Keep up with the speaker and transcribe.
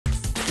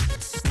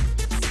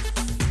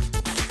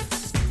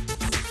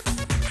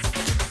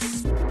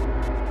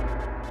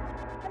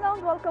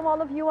welcome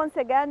all of you once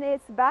again.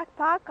 It's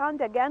Backpack,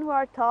 and again we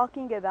are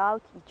talking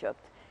about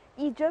Egypt.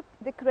 Egypt,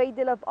 the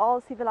cradle of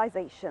all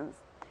civilizations.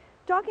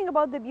 Talking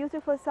about the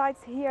beautiful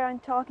sites here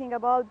and talking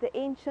about the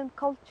ancient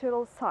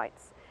cultural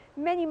sites.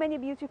 Many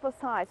beautiful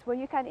sites where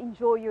you can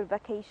enjoy your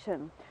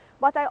vacation.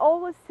 But I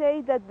always say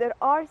that there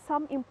are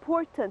some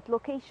important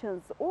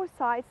locations or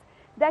sites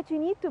that you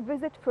need to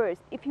visit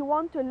first if you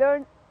want to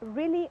learn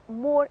really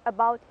more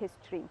about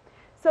history.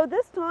 So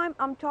this time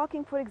I'm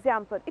talking, for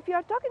example, if you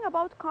are talking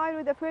about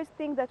Cairo, the first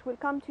thing that will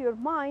come to your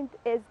mind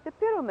is the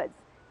pyramids.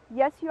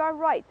 Yes, you are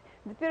right.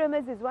 The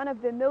pyramids is one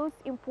of the most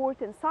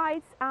important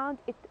sites and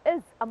it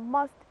is a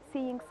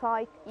must-seeing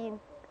site in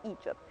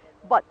Egypt.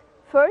 But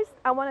first,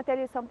 I want to tell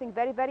you something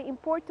very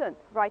important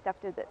right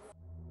after this.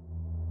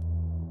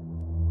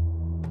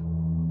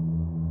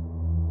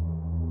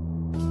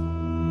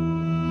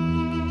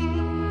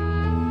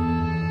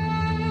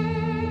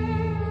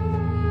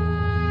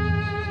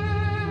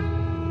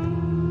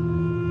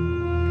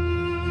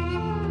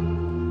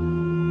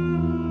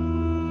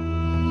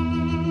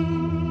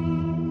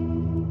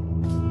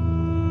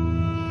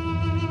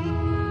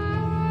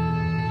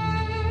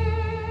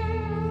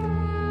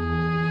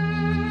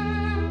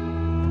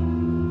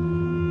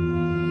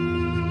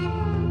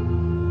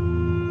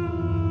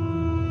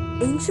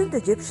 Ancient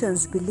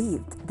Egyptians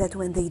believed that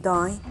when they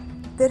die,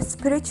 their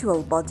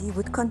spiritual body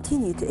would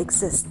continue to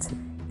exist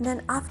in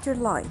an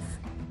afterlife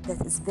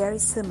that is very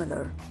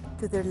similar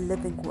to their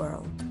living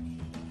world.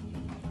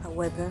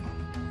 However,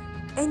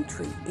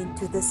 entry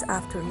into this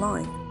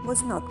afterlife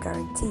was not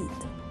guaranteed.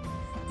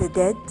 The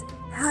dead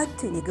had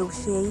to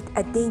negotiate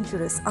a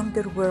dangerous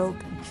underworld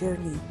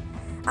journey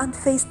and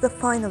face the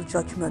final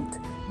judgment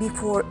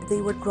before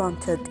they were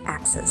granted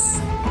access.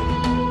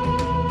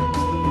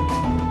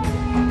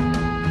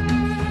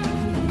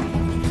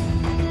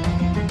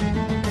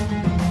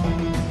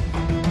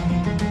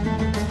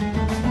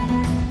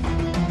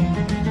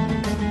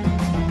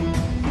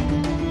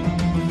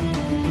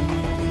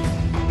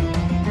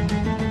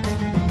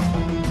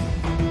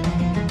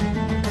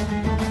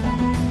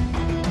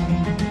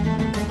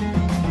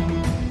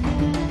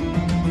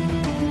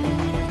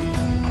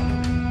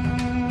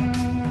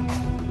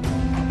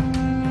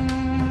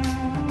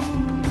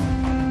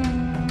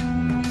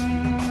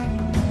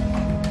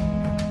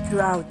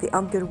 Throughout the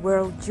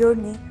underworld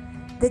journey,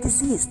 the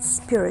deceased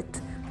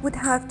spirit would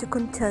have to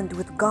contend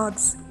with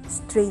gods,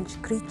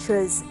 strange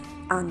creatures,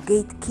 and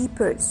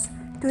gatekeepers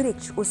to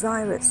reach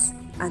Osiris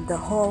and the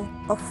Hall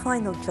of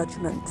Final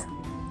Judgment.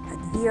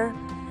 And here,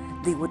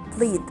 they would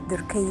plead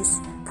their case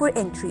for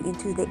entry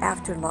into the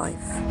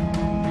afterlife.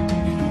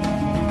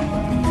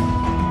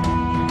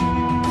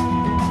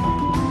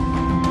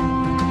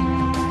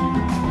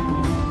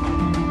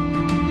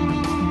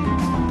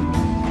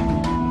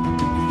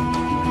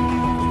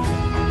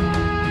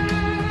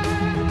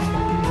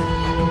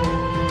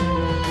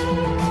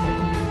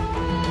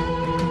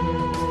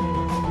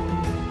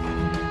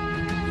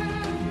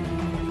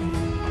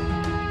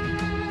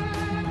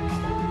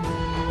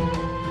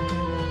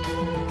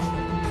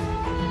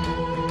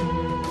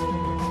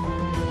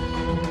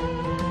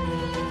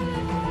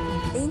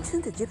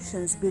 Ancient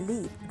Egyptians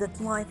believed that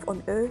life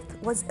on earth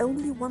was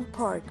only one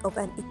part of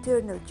an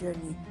eternal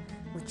journey,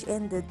 which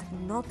ended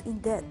not in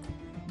death,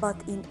 but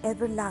in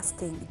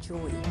everlasting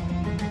joy.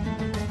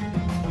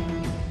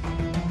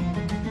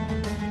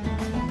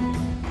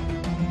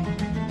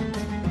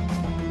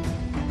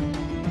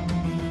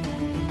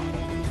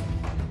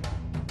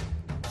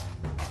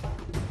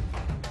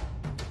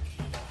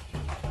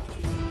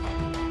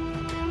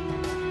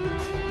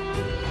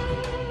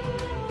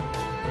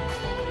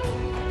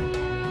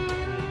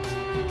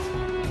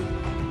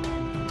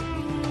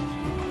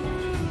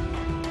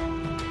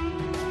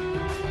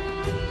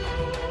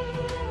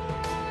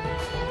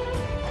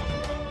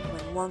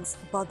 Once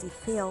body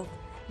failed,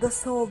 the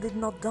soul did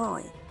not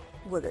die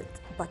with it,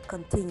 but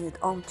continued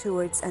on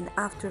towards an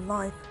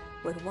afterlife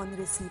where one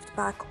received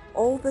back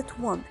all that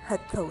one had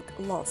thought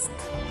lost.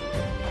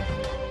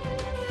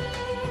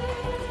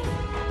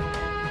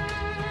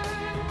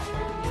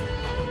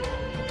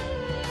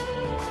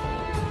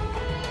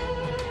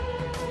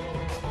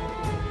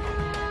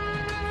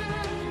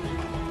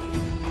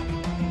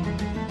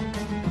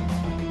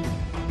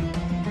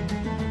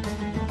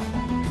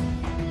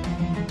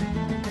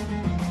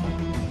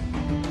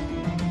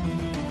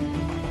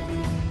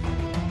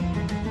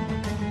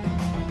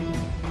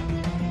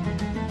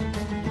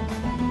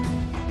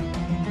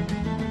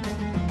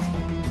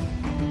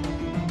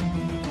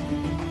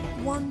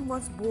 One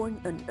was born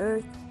on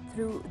earth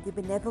through the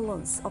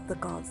benevolence of the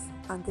gods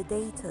and the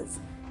deities,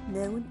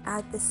 known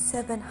as the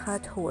seven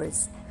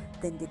Hathors,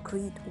 then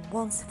decreed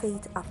one's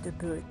fate after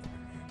birth.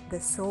 The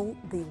soul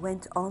they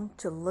went on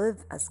to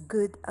live as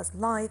good as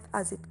life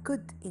as it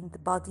could in the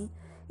body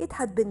it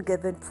had been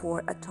given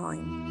for a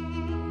time.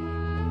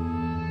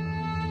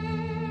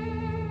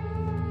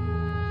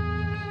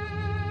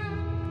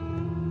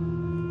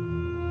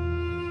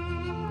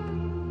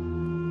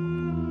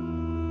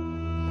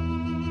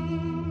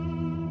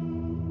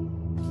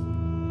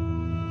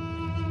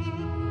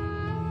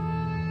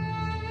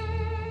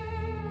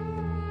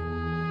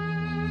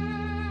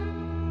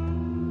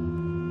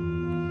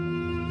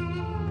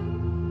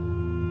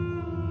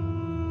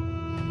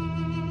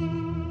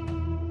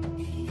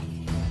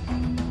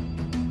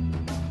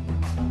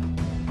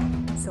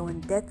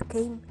 death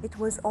came, it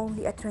was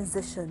only a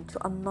transition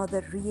to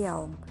another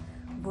realm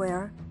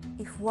where,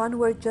 if one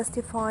were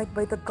justified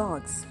by the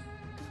gods,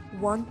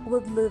 one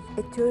would live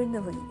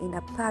eternally in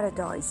a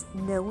paradise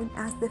known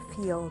as the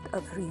Field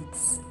of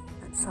Reeds,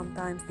 and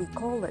sometimes they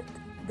call it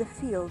the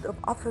Field of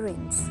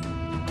Offerings.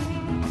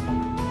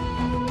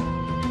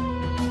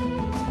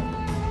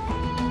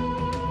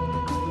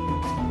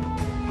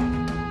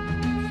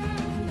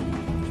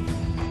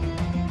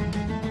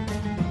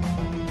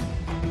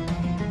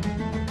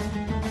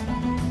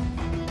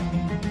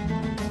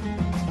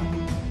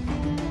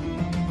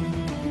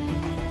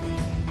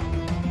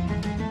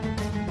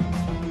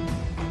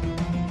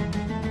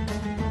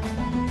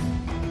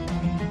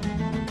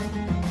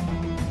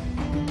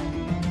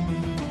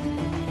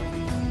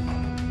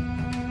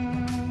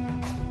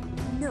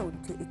 Known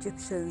to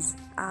Egyptians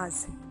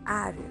as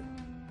Aru,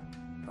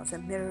 was a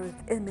mirrored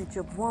image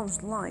of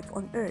one's life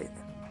on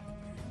earth,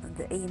 and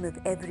the aim of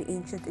every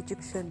ancient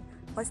Egyptian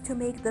was to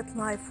make that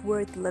life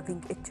worth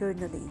living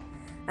eternally,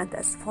 and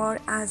as far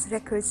as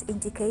records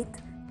indicate,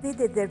 they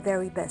did their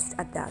very best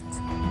at that.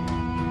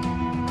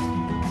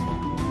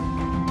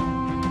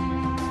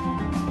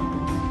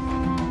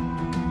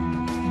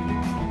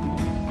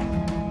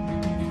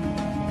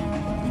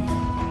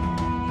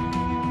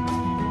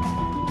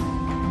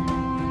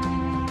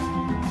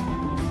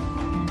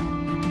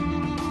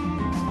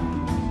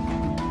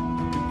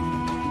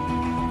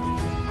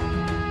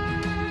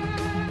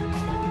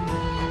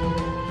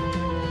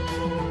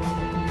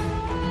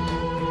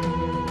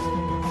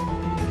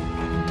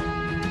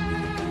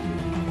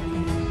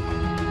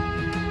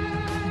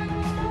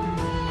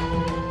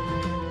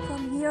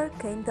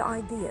 Came the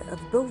idea of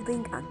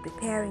building and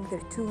preparing their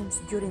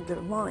tombs during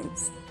their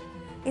lives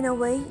in a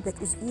way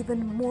that is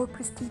even more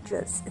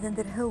prestigious than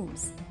their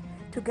homes,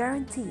 to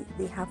guarantee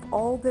they have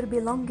all their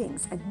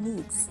belongings and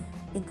needs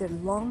in their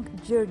long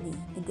journey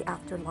in the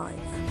afterlife.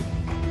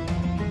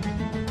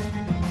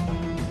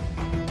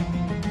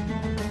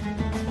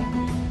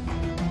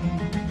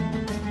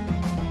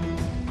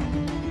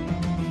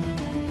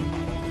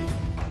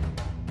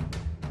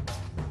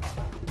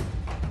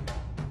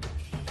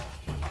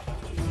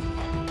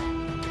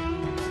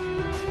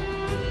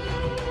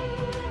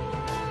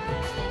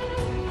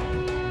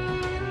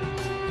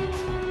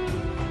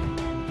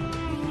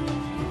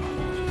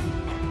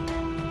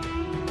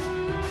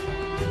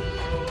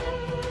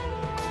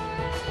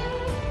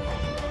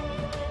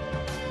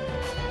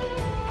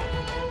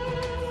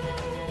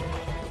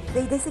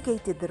 They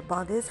desiccated their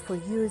bodies for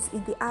use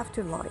in the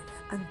afterlife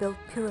and built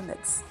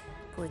pyramids.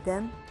 For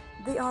them,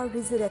 they are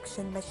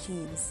resurrection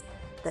machines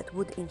that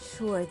would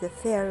ensure the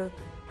pharaoh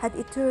had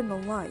eternal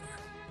life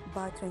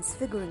by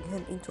transfiguring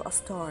him into a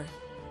star,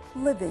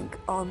 living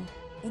on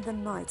in the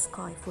night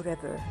sky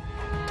forever.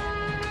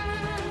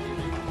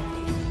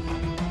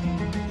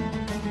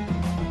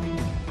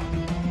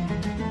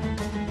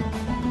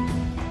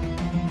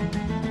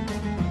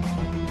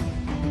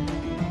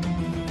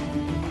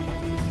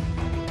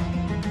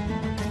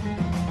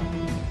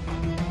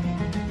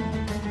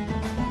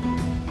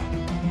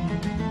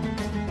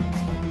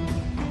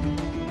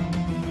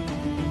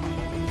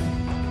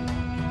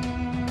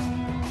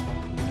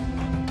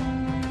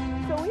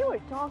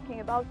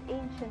 Talking about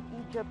ancient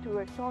Egypt, we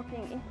were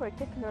talking in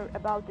particular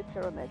about the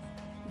pyramids,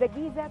 the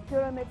Giza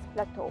Pyramids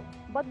Plateau.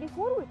 But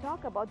before we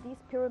talk about these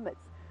pyramids,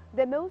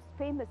 the most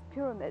famous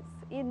pyramids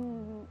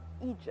in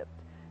Egypt,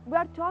 we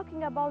are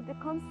talking about the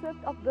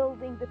concept of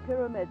building the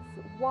pyramids,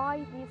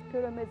 why these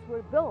pyramids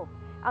were built.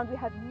 And we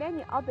have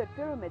many other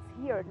pyramids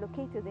here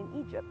located in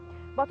Egypt.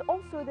 But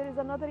also there is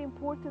another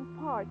important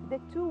part, the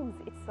tombs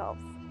itself.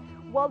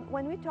 Well,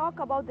 when we talk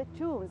about the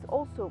tombs,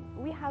 also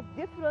we have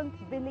different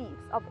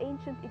beliefs of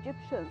ancient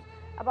Egyptians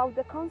about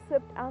the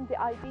concept and the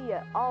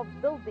idea of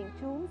building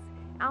tombs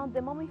and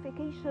the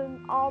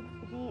mummification of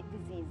the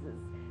diseases.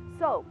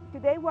 So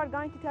today we are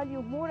going to tell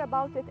you more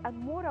about it and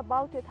more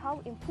about it,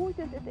 how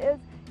important it is.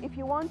 If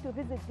you want to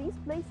visit these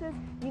places,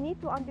 you need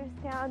to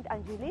understand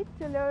and you need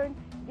to learn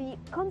the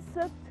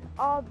concept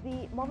of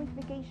the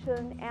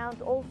mummification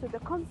and also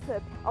the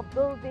concept of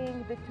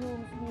building the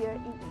tombs here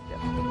in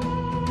Egypt.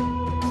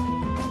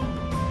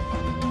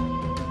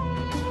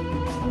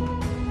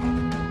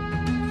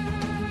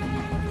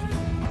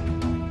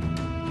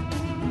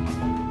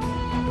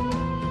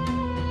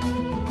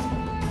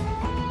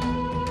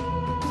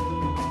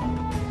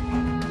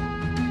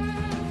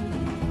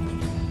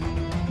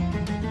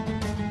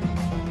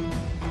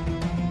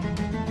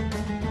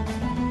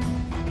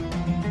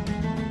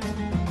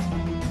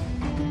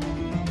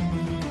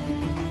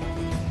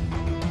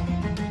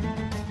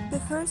 The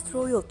first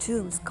royal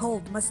tombs,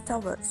 called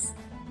mastabas,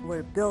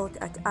 were built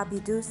at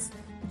Abydos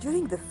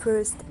during the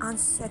first and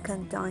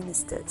second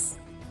dynasties.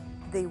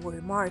 They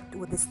were marked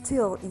with a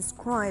stele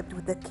inscribed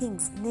with the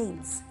king's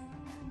names.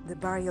 The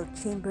burial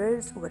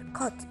chambers were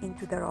cut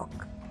into the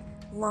rock,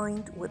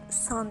 lined with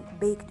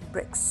sun-baked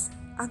bricks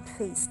and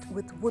faced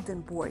with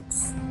wooden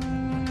boards.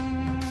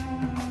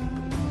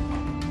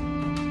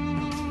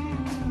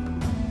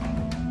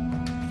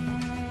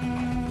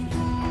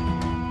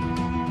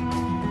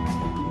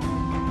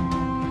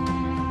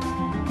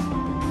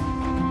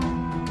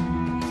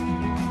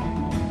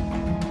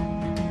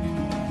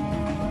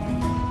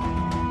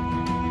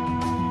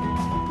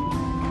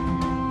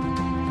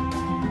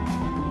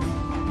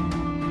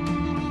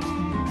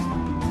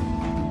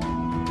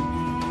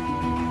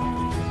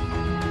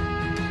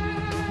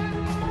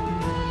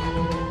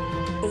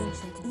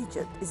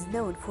 Egypt is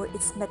known for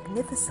its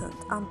magnificent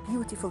and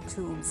beautiful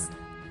tombs.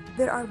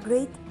 There are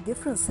great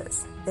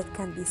differences that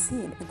can be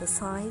seen in the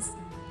size,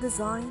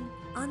 design,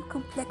 and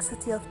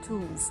complexity of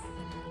tombs,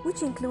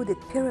 which included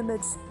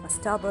pyramids,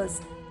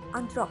 mastabas,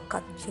 and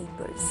rock-cut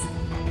chambers.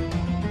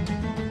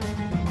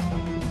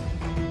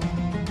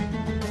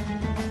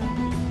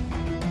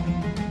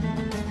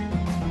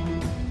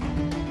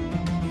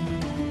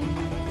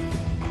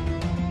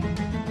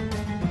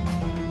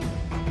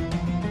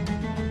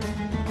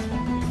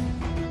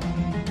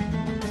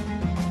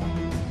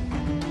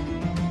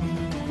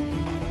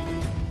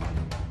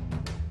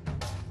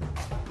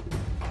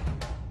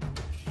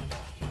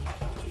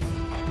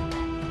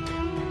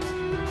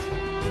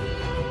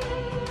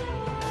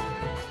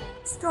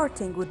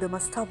 Starting with the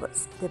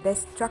mastabas, the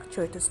best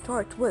structure to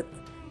start with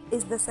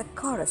is the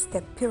Saqqara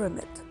step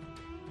pyramid,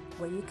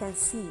 where you can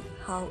see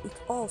how it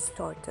all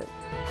started.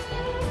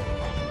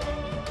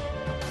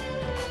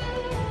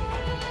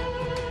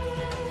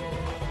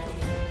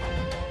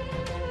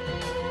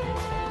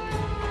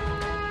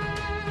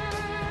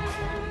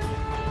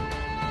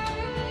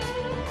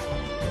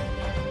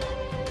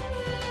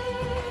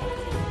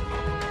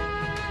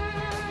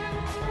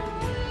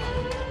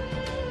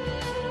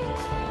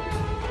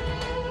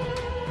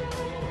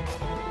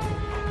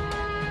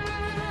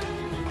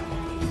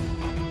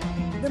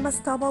 The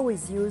mastaba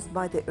was used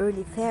by the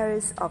early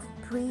pharaohs of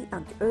pre-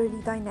 and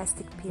early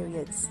dynastic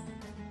periods,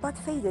 but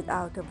faded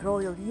out of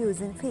royal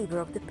use in favor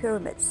of the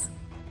pyramids.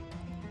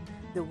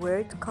 The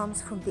word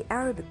comes from the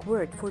Arabic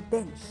word for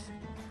bench,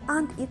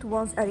 and it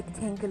was a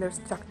rectangular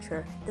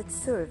structure that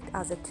served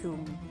as a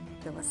tomb.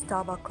 The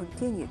mastaba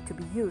continued to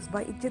be used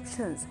by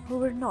Egyptians who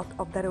were not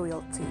of the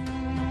royalty.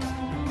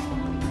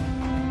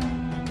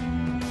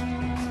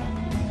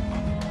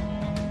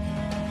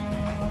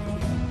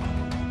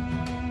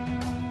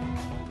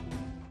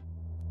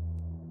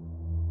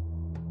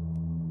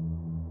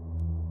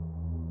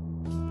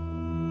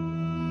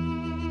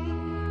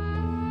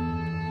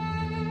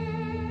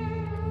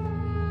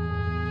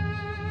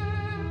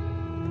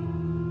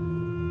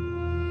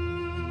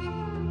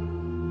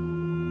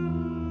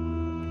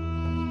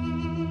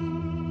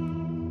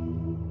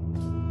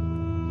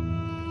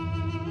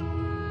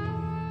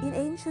 In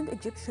ancient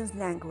Egyptian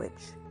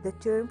language, the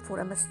term for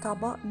a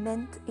mastaba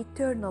meant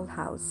eternal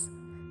house,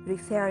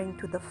 referring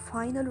to the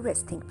final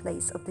resting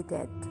place of the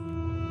dead.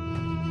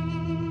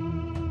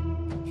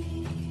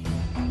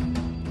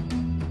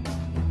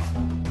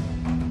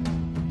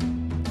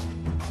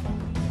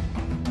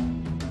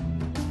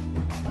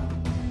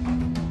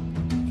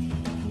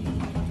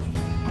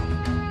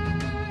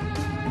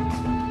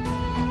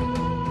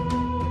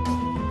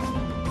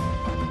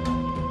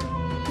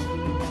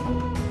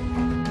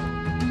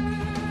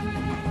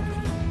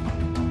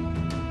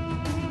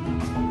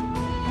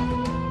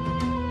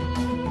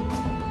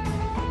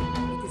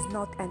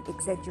 Not an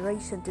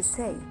exaggeration to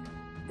say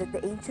that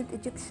the ancient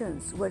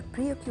Egyptians were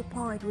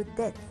preoccupied with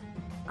death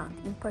and,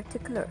 in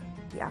particular,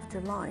 the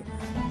afterlife.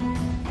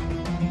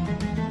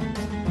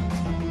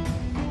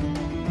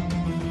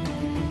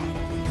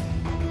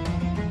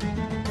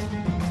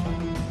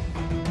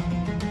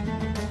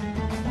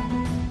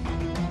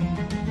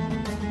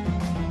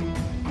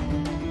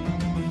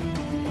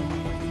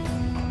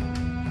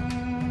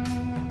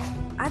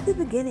 At the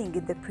beginning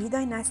in the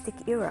pre-dynastic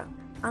era,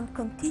 and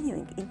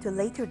continuing into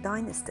later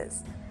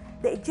dynasties,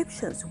 the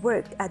Egyptians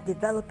worked at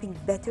developing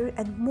better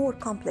and more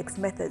complex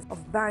methods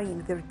of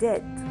burying their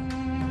dead.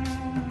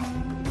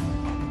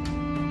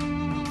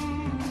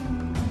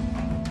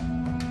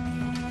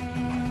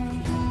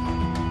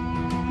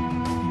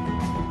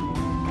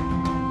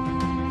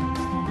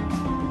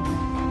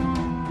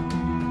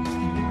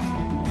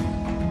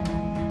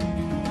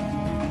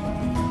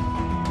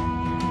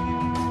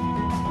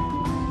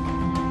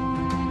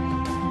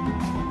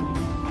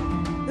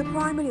 The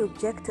primary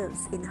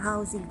objectives in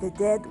housing the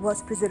dead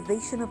was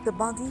preservation of the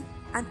body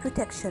and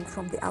protection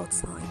from the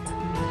outside.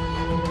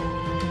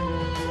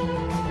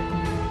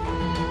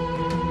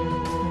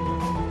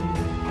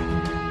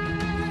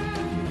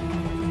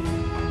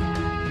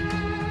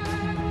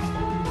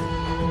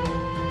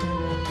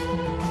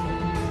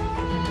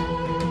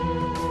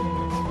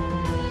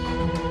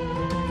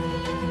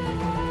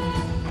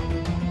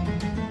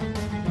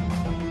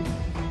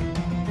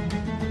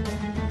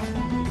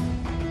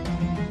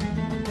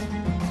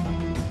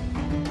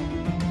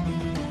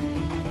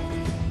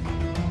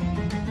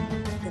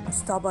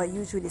 Mastaba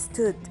usually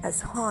stood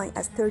as high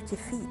as 30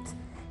 feet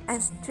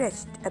and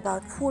stretched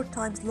about 4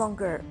 times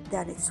longer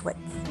than its width.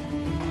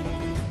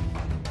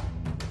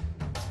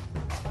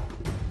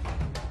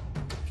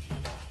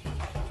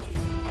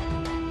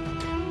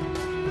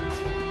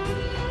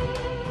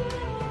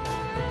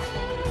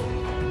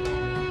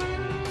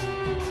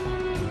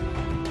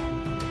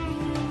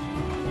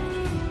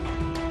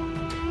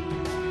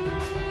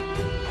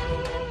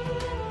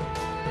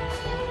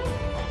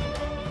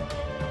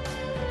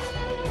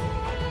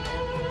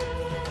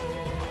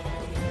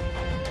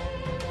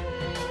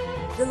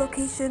 The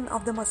location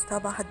of the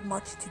mastaba had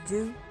much to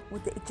do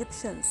with the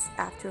Egyptians'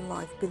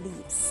 afterlife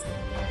beliefs.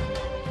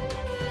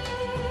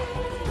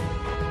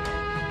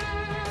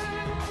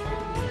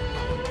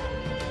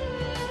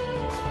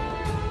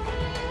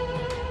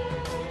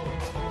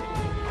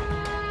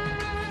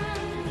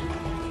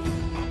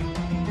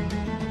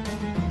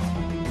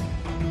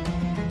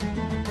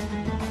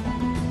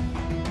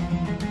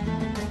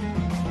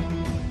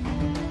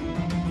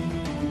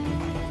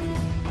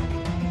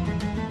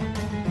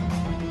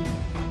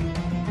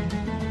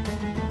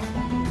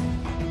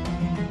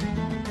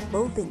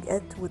 building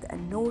it with a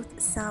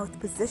north-south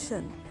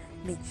position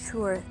made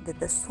sure that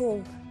the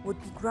soul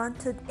would be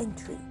granted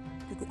entry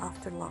to the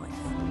afterlife.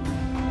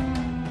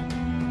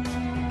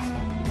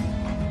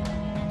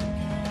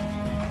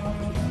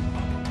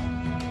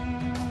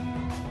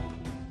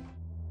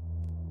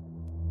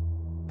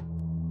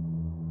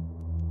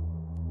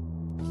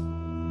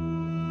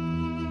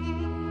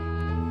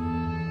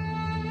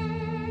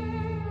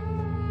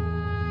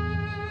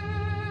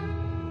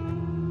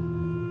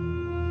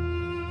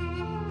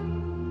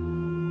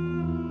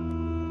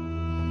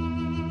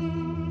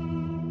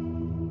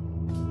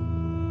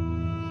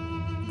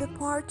 The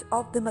part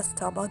of the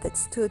mastaba that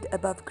stood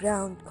above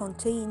ground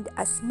contained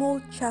a small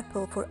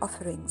chapel for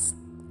offerings.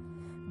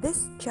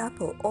 This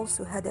chapel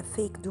also had a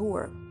fake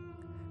door.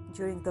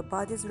 During the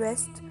body's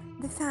rest,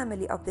 the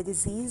family of the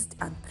deceased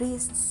and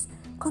priests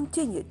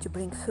continued to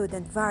bring food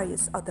and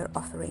various other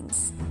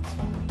offerings.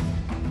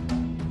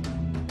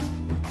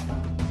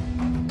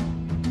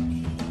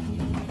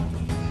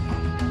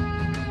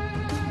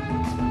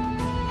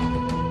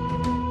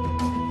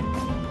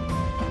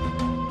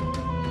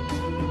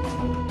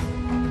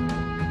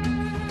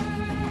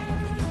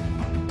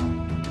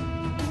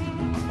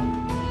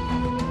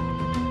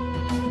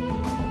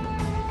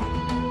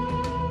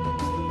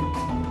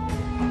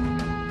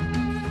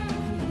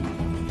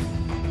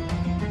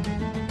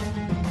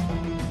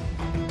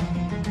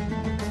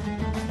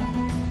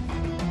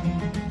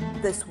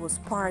 This was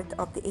part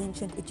of the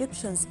ancient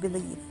Egyptians'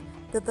 belief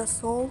that the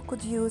soul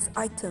could use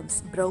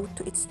items brought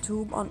to its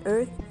tomb on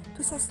earth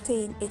to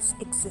sustain its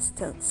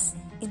existence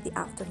in the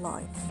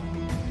afterlife.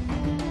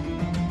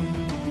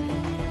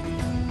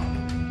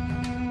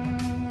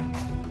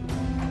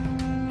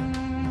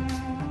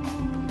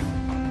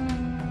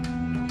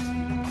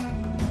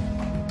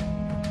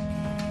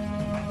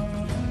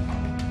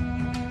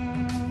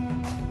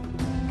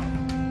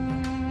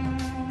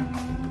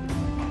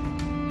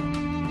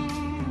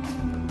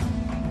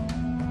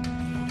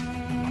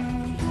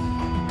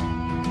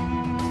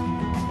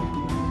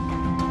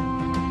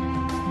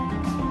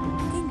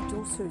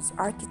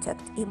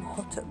 Architect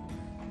Imhotep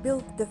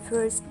built the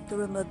first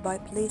pyramid by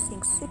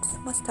placing 6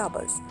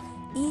 mastabas,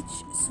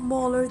 each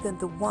smaller than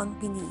the one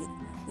beneath,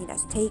 in a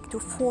stake to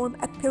form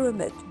a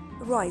pyramid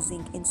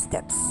rising in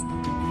steps.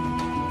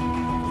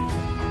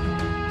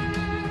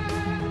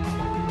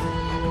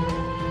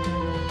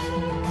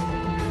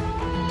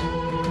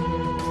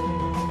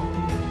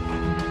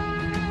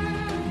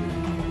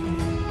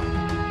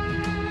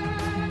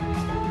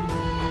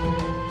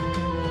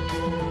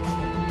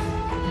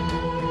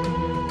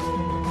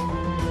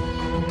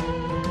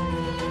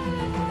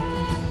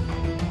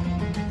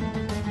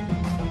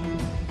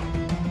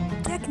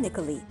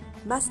 Technically,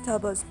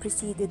 mastabas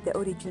preceded the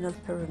original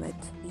pyramid.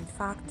 In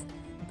fact,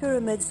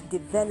 pyramids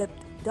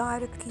developed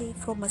directly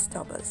from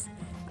mastabas,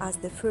 as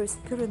the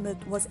first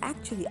pyramid was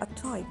actually a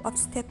type of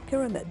step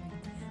pyramid,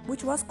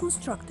 which was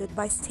constructed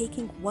by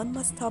staking one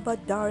mastaba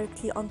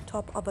directly on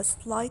top of a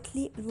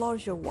slightly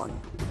larger one.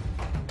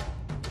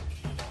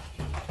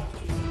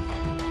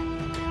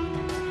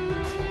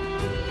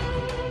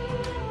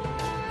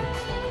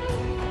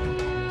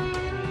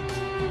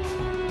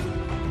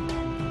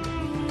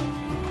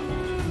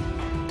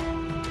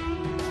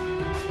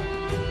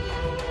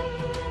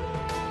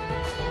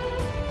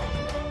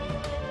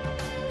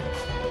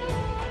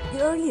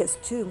 The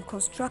earliest tomb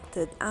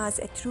constructed as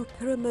a true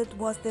pyramid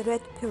was the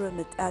Red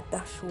Pyramid at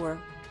Dahshur,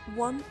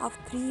 one of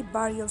 3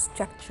 burial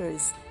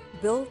structures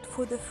built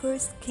for the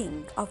first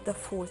king of the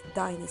 4th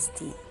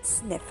dynasty,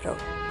 Snefru.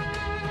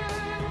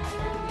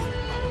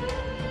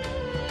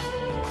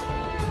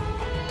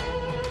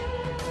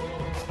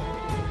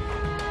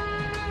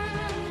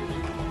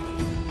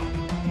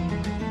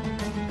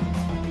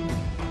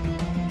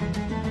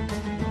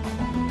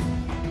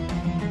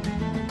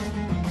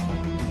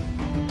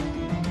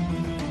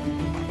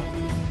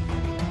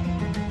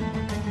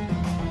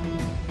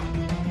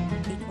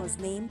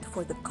 Named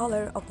for the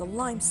color of the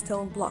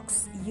limestone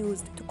blocks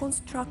used to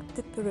construct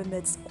the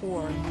pyramid's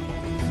core.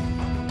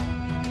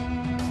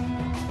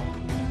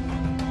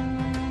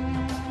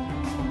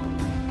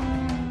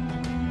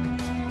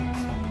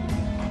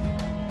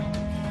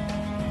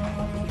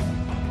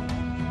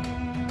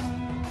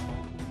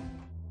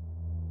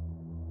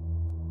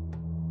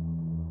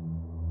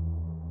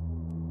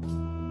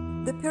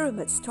 The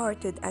pyramid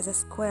started as a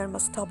square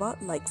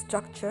mastaba-like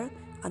structure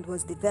and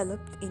was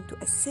developed into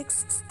a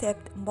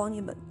 6-stepped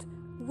monument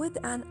with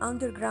an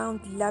underground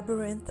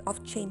labyrinth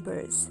of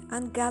chambers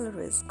and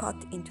galleries cut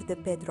into the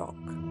bedrock.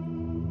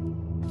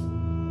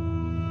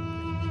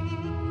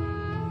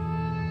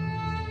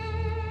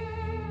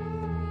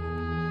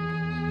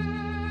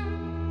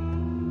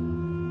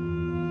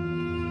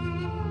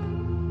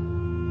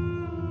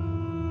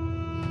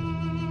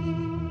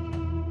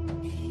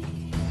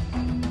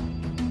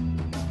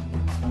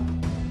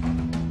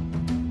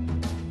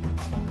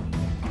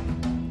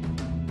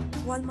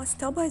 While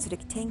mastaba is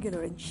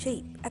rectangular in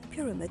shape, a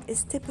pyramid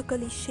is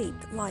typically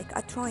shaped like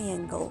a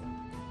triangle.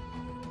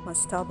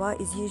 Mastaba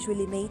is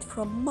usually made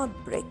from mud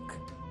brick.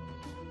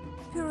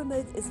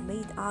 pyramid is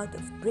made out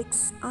of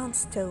bricks and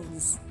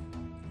stones.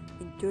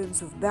 In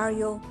terms of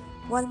burial,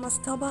 while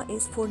mastaba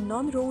is for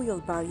non-royal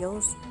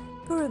burials,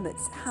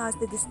 pyramids has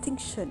the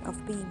distinction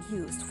of being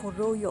used for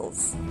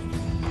royals.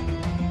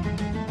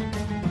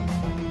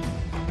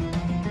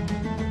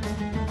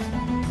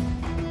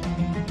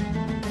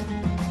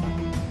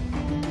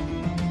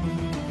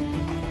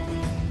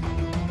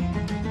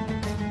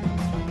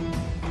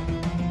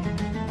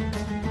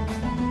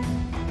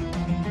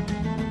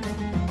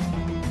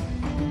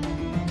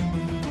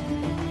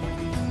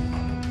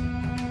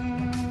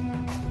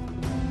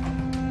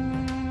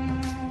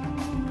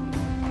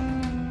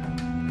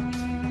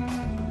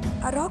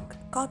 A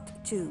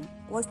rock-cut tomb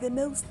was the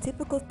most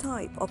typical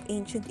type of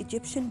ancient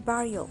Egyptian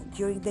burial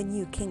during the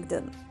New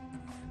Kingdom.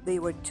 They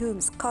were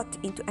tombs cut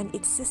into an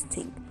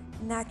existing,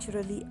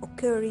 naturally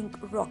occurring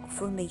rock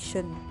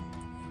formation.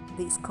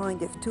 These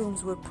kind of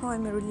tombs were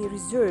primarily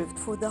reserved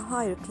for the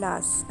higher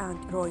class and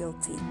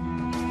royalty.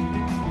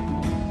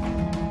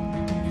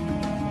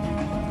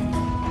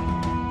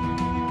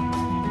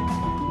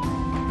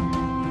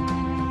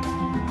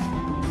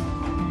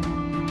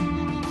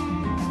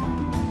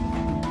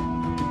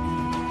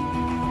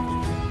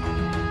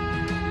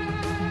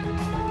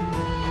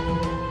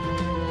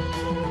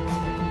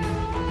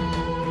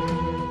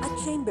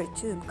 Chamber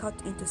tomb cut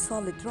into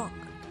solid rock.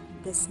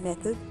 This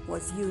method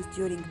was used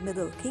during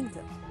Middle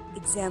Kingdom.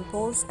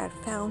 Examples are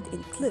found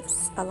in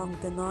cliffs along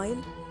the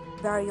Nile,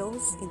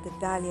 burials in the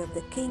Valley of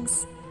the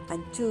Kings,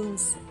 and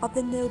tombs of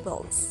the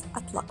nobles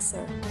at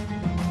Luxor.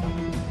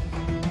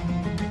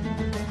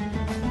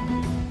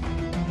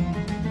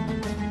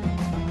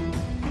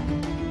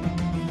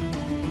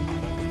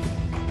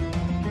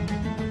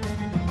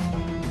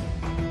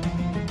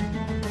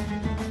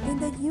 In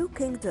the New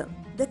Kingdom,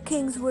 the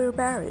kings were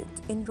buried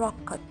in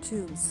rock-cut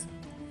tombs.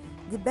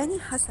 The Beni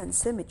Hassan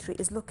cemetery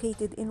is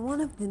located in one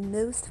of the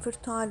most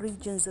fertile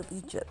regions of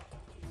Egypt.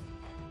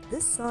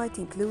 This site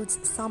includes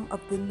some of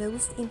the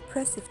most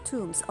impressive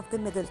tombs of the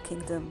Middle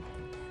Kingdom.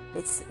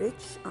 Its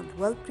rich and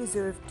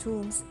well-preserved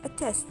tombs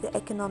attest the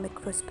economic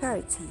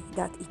prosperity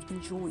that it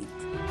enjoyed.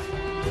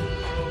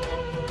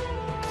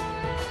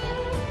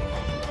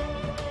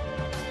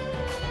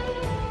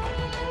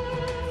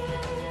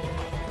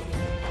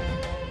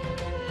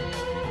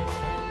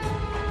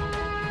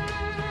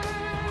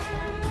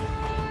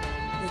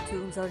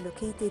 Are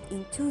located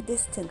in two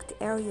distinct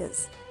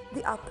areas,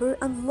 the upper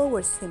and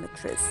lower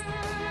cemeteries.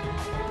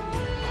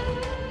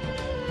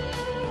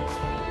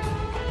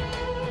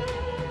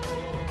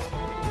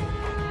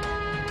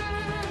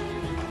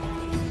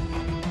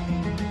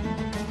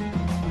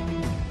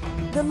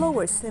 The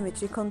lower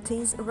cemetery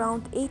contains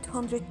around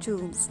 800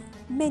 tombs,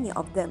 many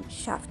of them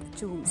shaft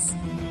tombs.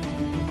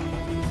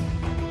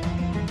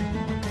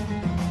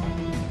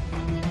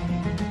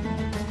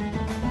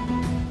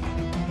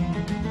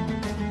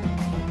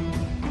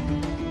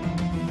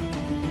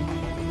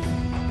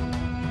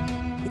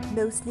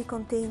 Mostly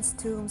contains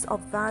tombs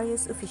of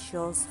various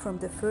officials from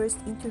the first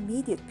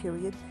intermediate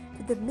period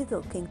to the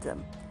Middle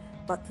Kingdom,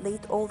 but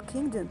late Old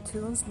Kingdom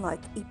tombs like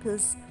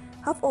Apis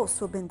have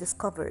also been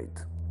discovered.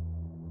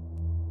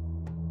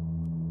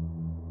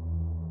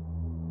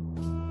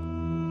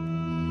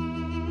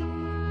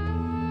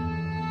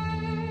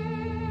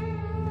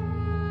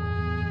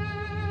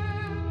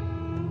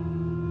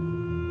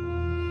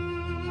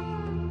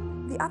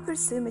 The upper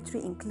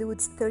cemetery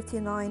includes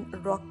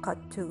 39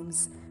 rock-cut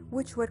tombs,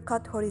 which were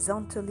cut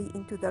horizontally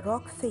into the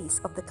rock face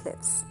of the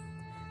cliffs.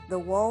 The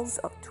walls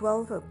of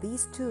 12 of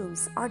these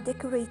tombs are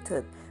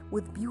decorated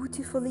with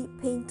beautifully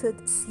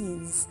painted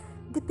scenes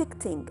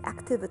depicting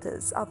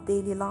activities of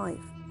daily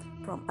life,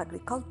 from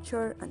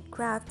agriculture and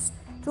crafts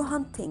to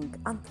hunting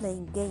and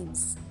playing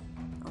games,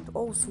 and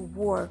also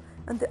war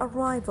and the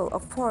arrival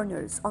of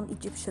foreigners on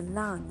Egyptian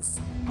lands.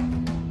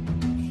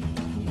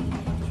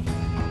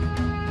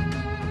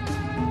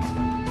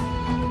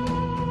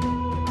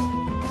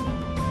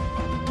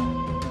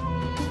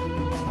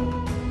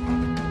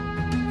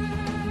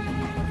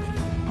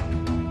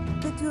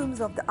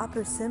 Of the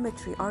upper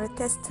cemetery are a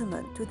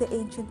testament to the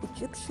ancient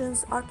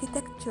Egyptians'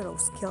 architectural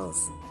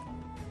skills.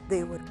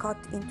 They were cut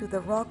into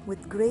the rock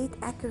with great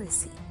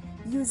accuracy,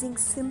 using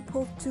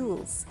simple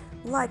tools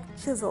like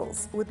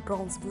chisels with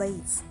bronze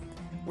blades,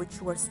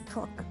 which were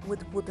struck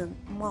with wooden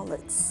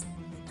mallets.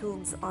 The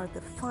tombs are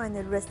the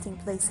final resting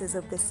places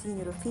of the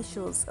senior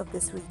officials of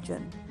this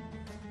region.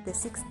 The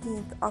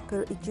 16th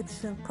Upper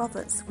Egyptian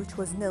province, which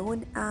was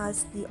known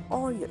as the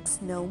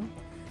Oryx Nome,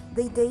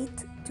 they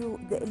date to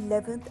the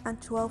 11th and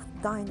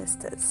 12th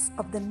dynasties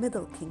of the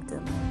Middle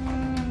Kingdom.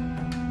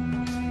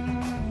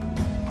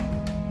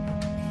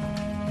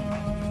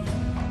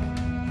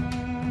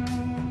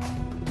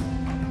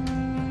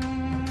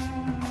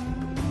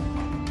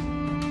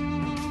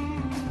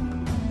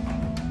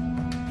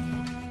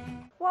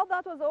 Well,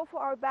 that was all for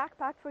our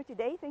backpack for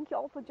today. Thank you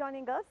all for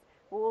joining us.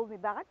 We will be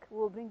back.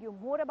 We'll bring you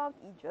more about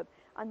Egypt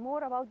and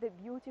more about the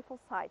beautiful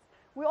sights.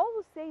 We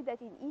always say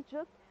that in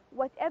Egypt,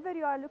 whatever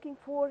you are looking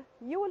for,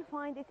 you will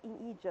find it in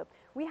Egypt.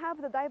 We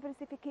have the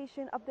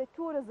diversification of the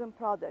tourism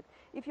product.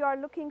 If you are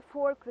looking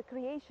for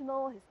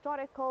recreational,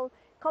 historical,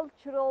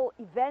 cultural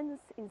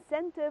events,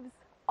 incentives,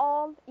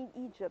 all in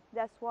Egypt.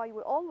 That's why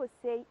we always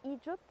say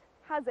Egypt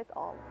has it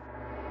all.